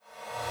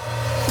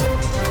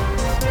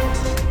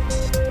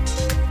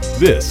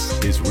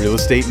This is Real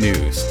Estate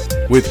News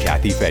with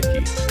Kathy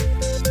Fettke.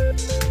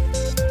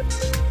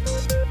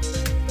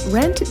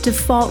 Rent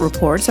default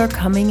reports are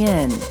coming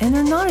in, and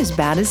they're not as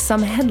bad as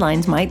some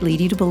headlines might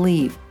lead you to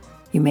believe.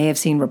 You may have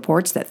seen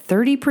reports that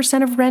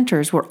 30% of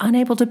renters were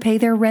unable to pay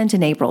their rent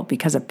in April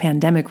because of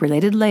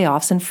pandemic-related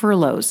layoffs and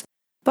furloughs.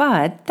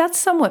 But that's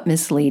somewhat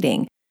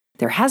misleading.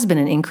 There has been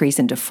an increase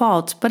in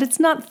defaults, but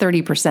it's not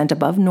 30%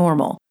 above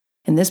normal.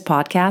 In this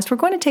podcast, we're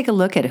going to take a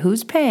look at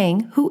who's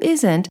paying, who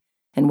isn't,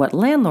 and what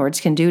landlords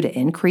can do to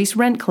increase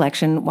rent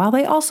collection while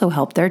they also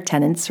help their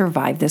tenants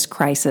survive this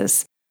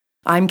crisis.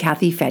 I'm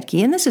Kathy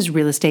Fettke, and this is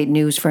Real Estate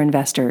News for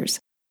Investors.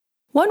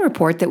 One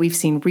report that we've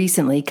seen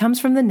recently comes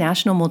from the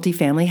National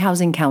Multifamily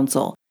Housing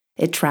Council.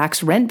 It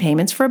tracks rent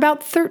payments for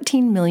about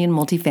 13 million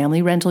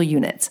multifamily rental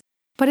units,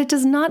 but it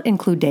does not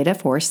include data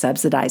for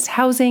subsidized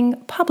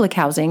housing, public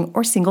housing,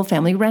 or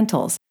single-family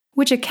rentals,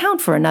 which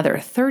account for another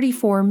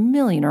 34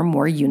 million or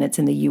more units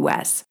in the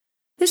U.S.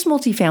 This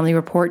multifamily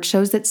report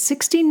shows that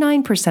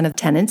 69% of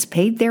tenants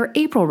paid their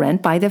April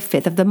rent by the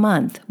 5th of the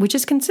month, which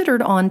is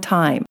considered on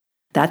time.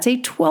 That's a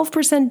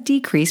 12%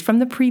 decrease from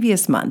the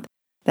previous month.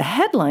 The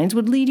headlines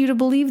would lead you to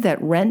believe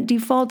that rent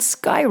defaults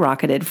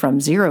skyrocketed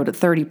from 0 to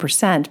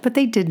 30%, but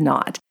they did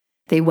not.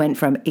 They went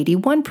from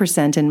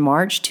 81% in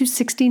March to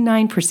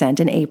 69%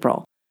 in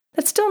April.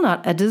 That's still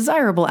not a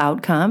desirable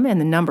outcome, and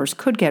the numbers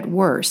could get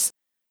worse.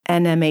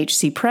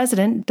 NMHC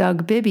President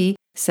Doug Bibby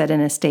said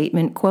in a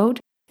statement, quote,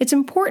 "It's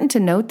important to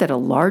note that a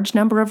large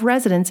number of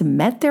residents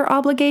met their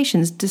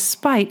obligations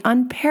despite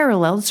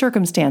unparalleled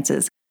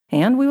circumstances,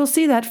 and we will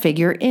see that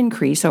figure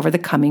increase over the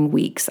coming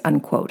weeks,"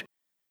 unquote.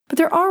 But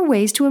there are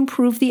ways to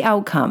improve the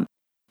outcome.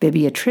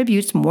 Bibby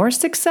attributes more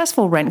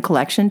successful rent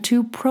collection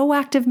to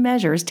proactive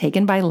measures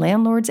taken by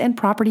landlords and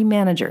property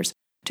managers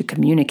to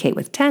communicate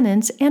with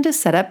tenants and to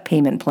set up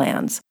payment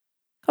plans.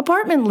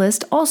 Apartment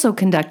List also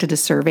conducted a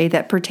survey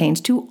that pertains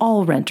to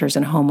all renters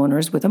and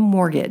homeowners with a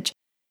mortgage.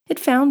 It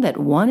found that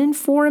 1 in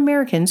 4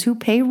 Americans who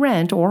pay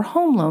rent or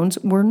home loans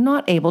were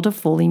not able to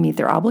fully meet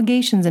their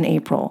obligations in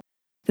April.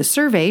 The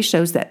survey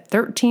shows that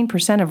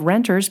 13% of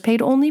renters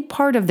paid only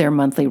part of their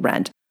monthly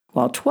rent,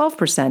 while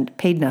 12%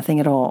 paid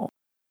nothing at all.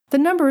 The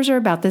numbers are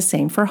about the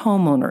same for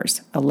homeowners.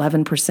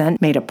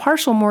 11% made a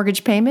partial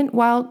mortgage payment,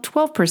 while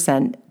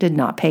 12% did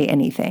not pay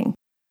anything.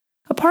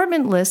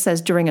 Apartment List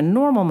says during a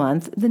normal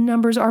month, the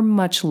numbers are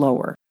much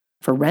lower.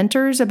 For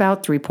renters,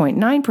 about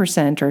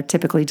 3.9% are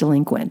typically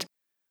delinquent.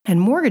 And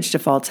mortgage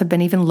defaults have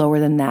been even lower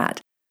than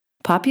that.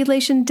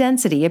 Population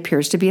density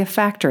appears to be a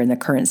factor in the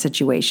current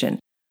situation.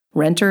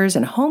 Renters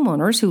and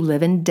homeowners who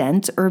live in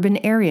dense urban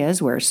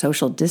areas where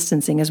social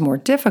distancing is more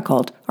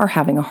difficult are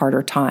having a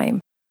harder time.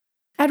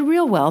 At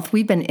Real Wealth,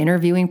 we've been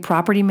interviewing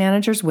property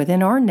managers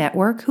within our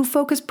network who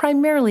focus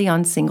primarily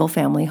on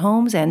single-family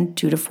homes and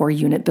 2 to 4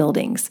 unit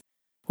buildings.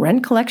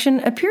 Rent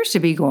collection appears to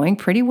be going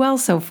pretty well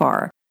so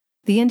far.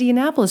 The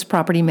Indianapolis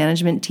property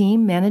management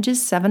team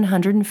manages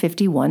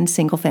 751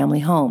 single-family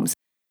homes,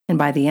 and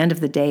by the end of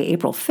the day,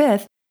 April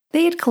 5th,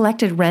 they had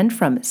collected rent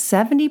from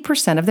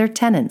 70% of their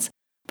tenants.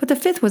 But the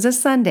 5th was a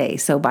Sunday,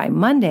 so by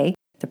Monday,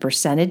 the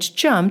percentage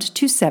jumped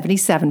to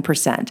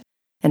 77%.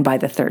 And by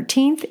the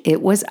 13th,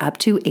 it was up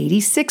to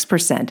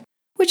 86%,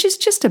 which is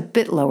just a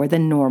bit lower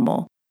than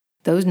normal.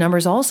 Those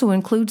numbers also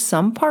include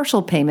some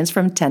partial payments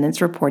from tenants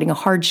reporting a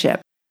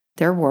hardship.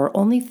 There were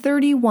only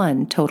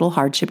 31 total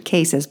hardship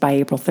cases by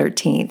April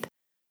 13th.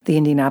 The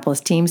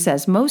Indianapolis team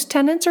says most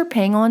tenants are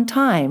paying on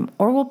time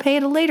or will pay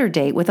at a later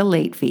date with a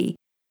late fee.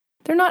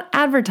 They're not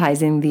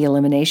advertising the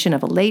elimination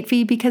of a late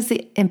fee because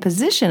the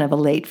imposition of a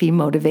late fee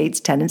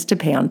motivates tenants to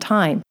pay on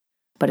time.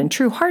 But in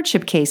true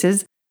hardship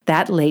cases,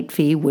 that late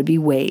fee would be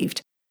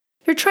waived.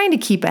 They're trying to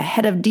keep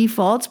ahead of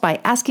defaults by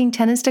asking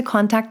tenants to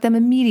contact them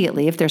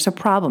immediately if there's a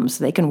problem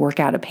so they can work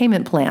out a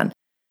payment plan.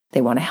 They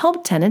want to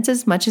help tenants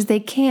as much as they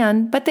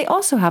can, but they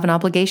also have an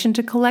obligation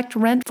to collect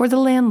rent for the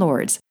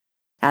landlords.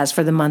 As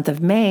for the month of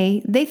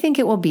May, they think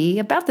it will be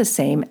about the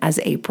same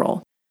as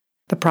April.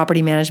 The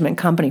property management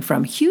company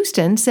from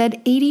Houston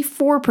said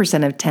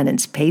 84% of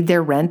tenants paid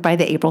their rent by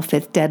the April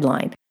 5th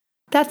deadline.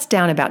 That's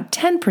down about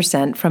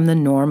 10% from the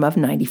norm of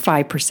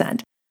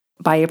 95%.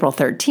 By April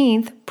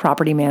 13th,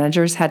 property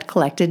managers had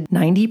collected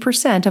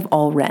 90% of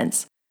all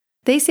rents.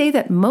 They say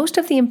that most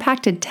of the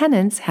impacted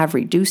tenants have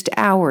reduced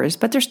hours,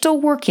 but they're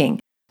still working,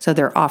 so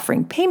they're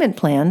offering payment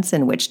plans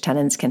in which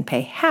tenants can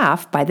pay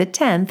half by the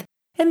 10th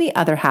and the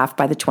other half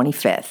by the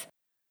 25th.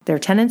 Their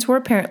tenants were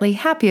apparently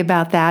happy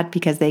about that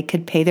because they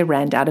could pay the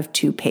rent out of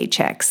 2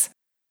 paychecks.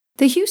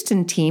 The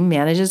Houston team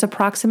manages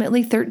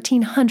approximately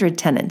 1,300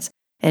 tenants,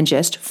 and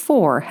just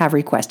 4 have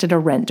requested a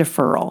rent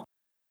deferral.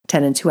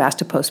 Tenants who ask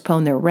to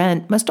postpone their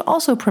rent must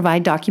also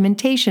provide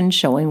documentation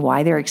showing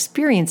why they're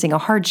experiencing a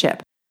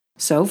hardship.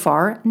 So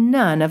far,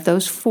 none of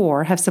those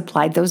 4 have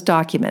supplied those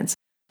documents,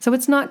 so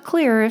it's not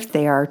clear if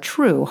they are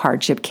true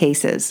hardship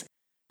cases.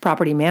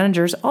 Property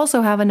managers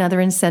also have another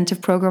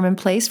incentive program in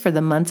place for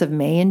the months of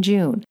May and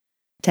June.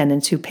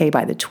 Tenants who pay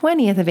by the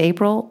 20th of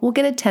April will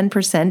get a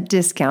 10%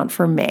 discount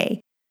for May.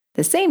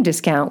 The same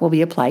discount will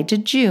be applied to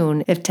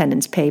June if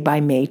tenants pay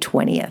by May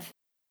 20th.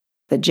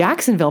 The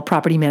Jacksonville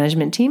property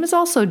management team is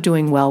also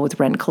doing well with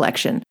rent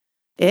collection.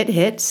 It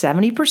hit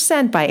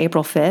 70% by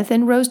April 5th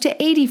and rose to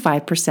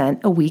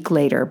 85% a week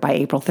later by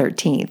April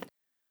 13th.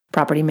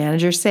 Property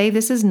managers say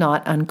this is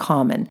not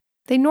uncommon.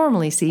 They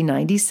normally see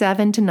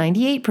 97 to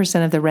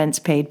 98% of the rents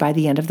paid by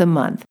the end of the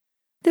month.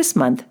 This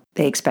month,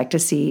 they expect to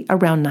see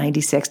around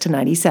 96 to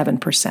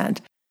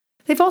 97%.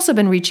 They've also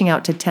been reaching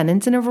out to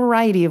tenants in a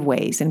variety of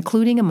ways,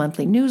 including a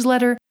monthly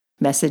newsletter,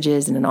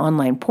 messages in an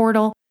online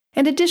portal,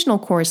 and additional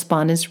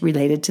correspondence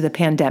related to the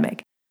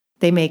pandemic.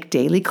 They make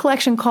daily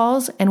collection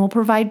calls and will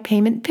provide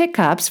payment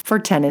pickups for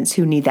tenants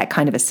who need that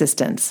kind of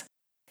assistance.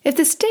 If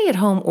the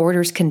stay-at-home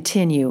orders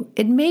continue,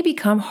 it may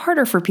become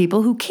harder for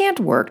people who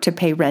can't work to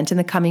pay rent in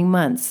the coming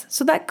months,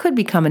 so that could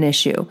become an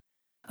issue.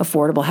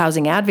 Affordable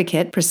housing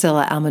advocate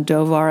Priscilla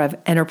Almodovar of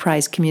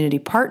Enterprise Community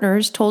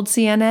Partners told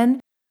CNN,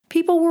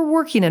 "People were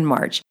working in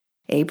March.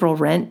 April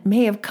rent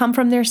may have come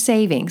from their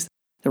savings.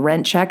 The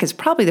rent check is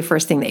probably the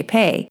first thing they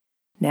pay.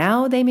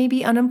 Now they may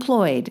be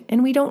unemployed,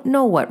 and we don't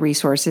know what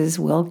resources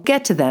will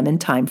get to them in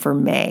time for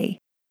May."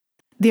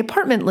 The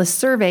apartment list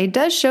survey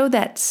does show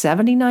that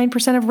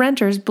 79% of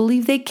renters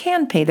believe they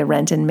can pay the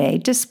rent in May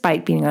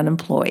despite being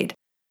unemployed.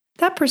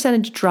 That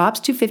percentage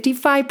drops to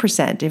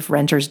 55% if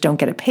renters don't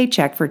get a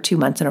paycheck for 2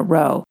 months in a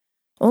row.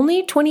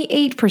 Only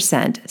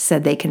 28%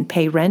 said they can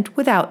pay rent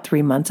without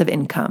 3 months of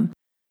income.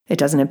 It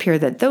doesn't appear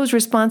that those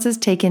responses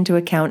take into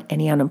account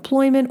any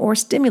unemployment or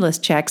stimulus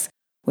checks,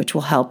 which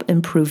will help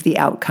improve the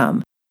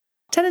outcome.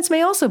 Tenants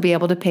may also be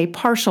able to pay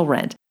partial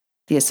rent.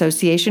 The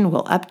association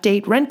will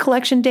update rent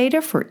collection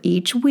data for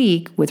each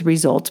week with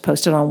results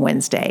posted on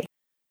Wednesday.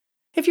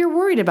 If you're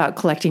worried about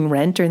collecting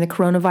rent during the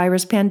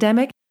coronavirus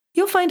pandemic,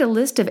 you'll find a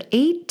list of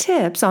 8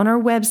 tips on our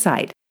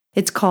website.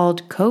 It's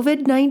called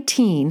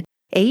COVID-19,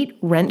 8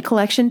 Rent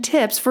Collection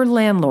Tips for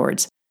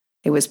Landlords.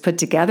 It was put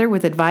together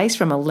with advice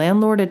from a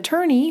landlord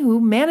attorney who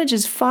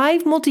manages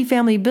 5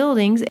 multifamily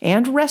buildings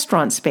and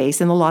restaurant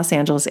space in the Los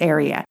Angeles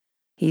area.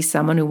 He's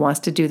someone who wants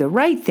to do the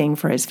right thing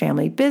for his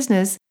family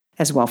business,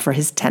 as well for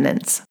his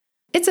tenants.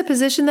 It's a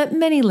position that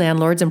many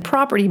landlords and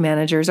property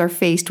managers are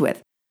faced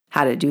with,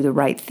 how to do the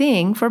right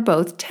thing for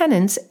both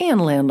tenants and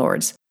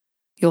landlords.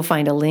 You'll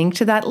find a link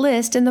to that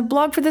list in the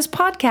blog for this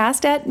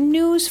podcast at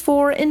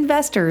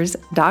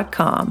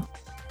newsforinvestors.com.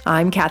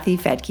 I'm Kathy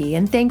Fedke,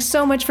 and thanks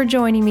so much for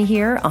joining me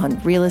here on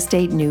Real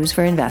Estate News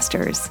for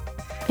Investors.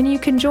 And you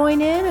can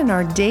join in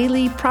our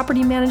daily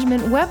property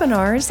management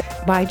webinars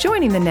by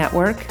joining the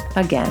network,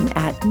 again,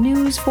 at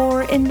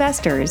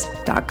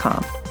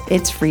newsforinvestors.com.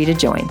 It's free to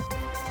join.